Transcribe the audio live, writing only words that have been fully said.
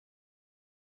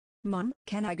Mom,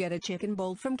 can I get a chicken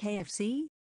bowl from KFC?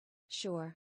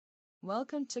 Sure.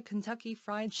 Welcome to Kentucky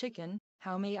Fried Chicken.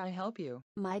 How may I help you?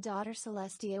 My daughter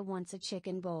Celestia wants a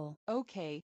chicken bowl.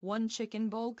 Okay, one chicken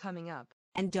bowl coming up.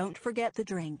 And don't forget the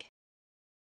drink.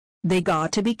 They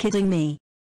got to be kidding me.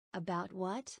 About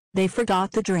what? They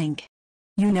forgot the drink.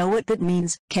 You know what that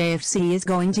means? KFC is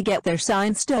going to get their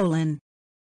sign stolen.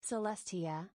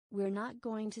 Celestia, we're not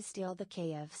going to steal the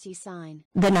KFC sign.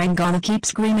 Then I'm gonna keep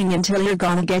screaming until you're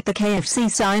gonna get the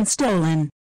KFC sign stolen.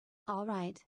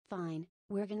 Alright, fine,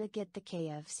 we're gonna get the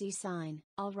KFC sign.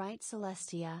 Alright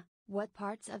Celestia, what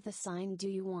parts of the sign do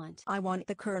you want? I want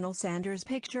the Colonel Sanders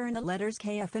picture and the letters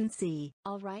KF and C.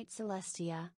 Alright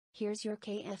Celestia, here's your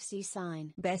KFC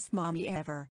sign. Best mommy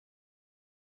ever.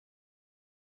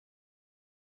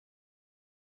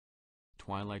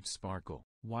 Twilight Sparkle,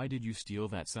 why did you steal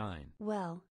that sign?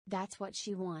 Well, that's what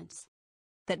she wants.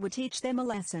 That would teach them a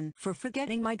lesson for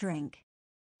forgetting my drink.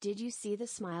 Did you see the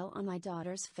smile on my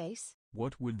daughter's face?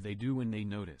 What would they do when they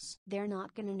notice? They're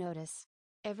not gonna notice.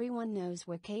 Everyone knows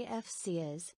where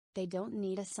KFC is, they don't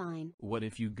need a sign. What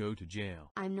if you go to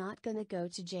jail? I'm not gonna go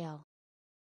to jail.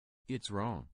 It's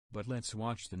wrong, but let's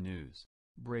watch the news.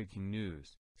 Breaking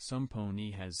news. Some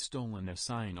pony has stolen a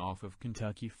sign off of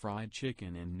Kentucky Fried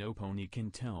Chicken and no pony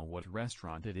can tell what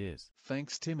restaurant it is.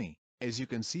 Thanks Timmy. As you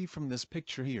can see from this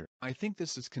picture here, I think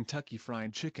this is Kentucky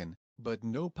Fried Chicken, but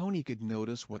no pony could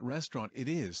notice what restaurant it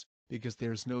is, because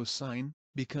there's no sign,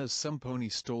 because some pony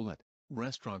stole it.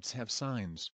 Restaurants have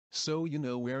signs, so you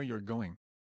know where you're going.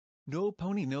 No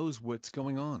pony knows what's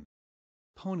going on.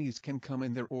 Ponies can come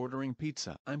in, they're ordering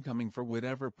pizza. I'm coming for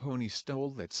whatever pony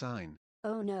stole that sign.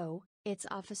 Oh no, it's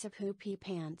Officer Poopy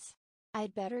Pants.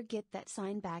 I'd better get that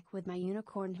sign back with my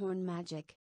unicorn horn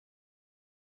magic.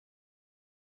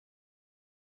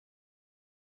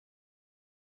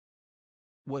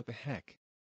 What the heck?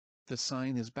 The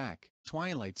sign is back.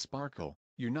 Twilight Sparkle,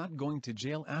 you're not going to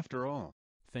jail after all.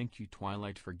 Thank you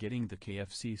Twilight for getting the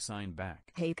KFC sign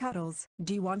back. Hey Cuddles,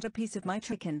 do you want a piece of my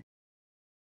chicken?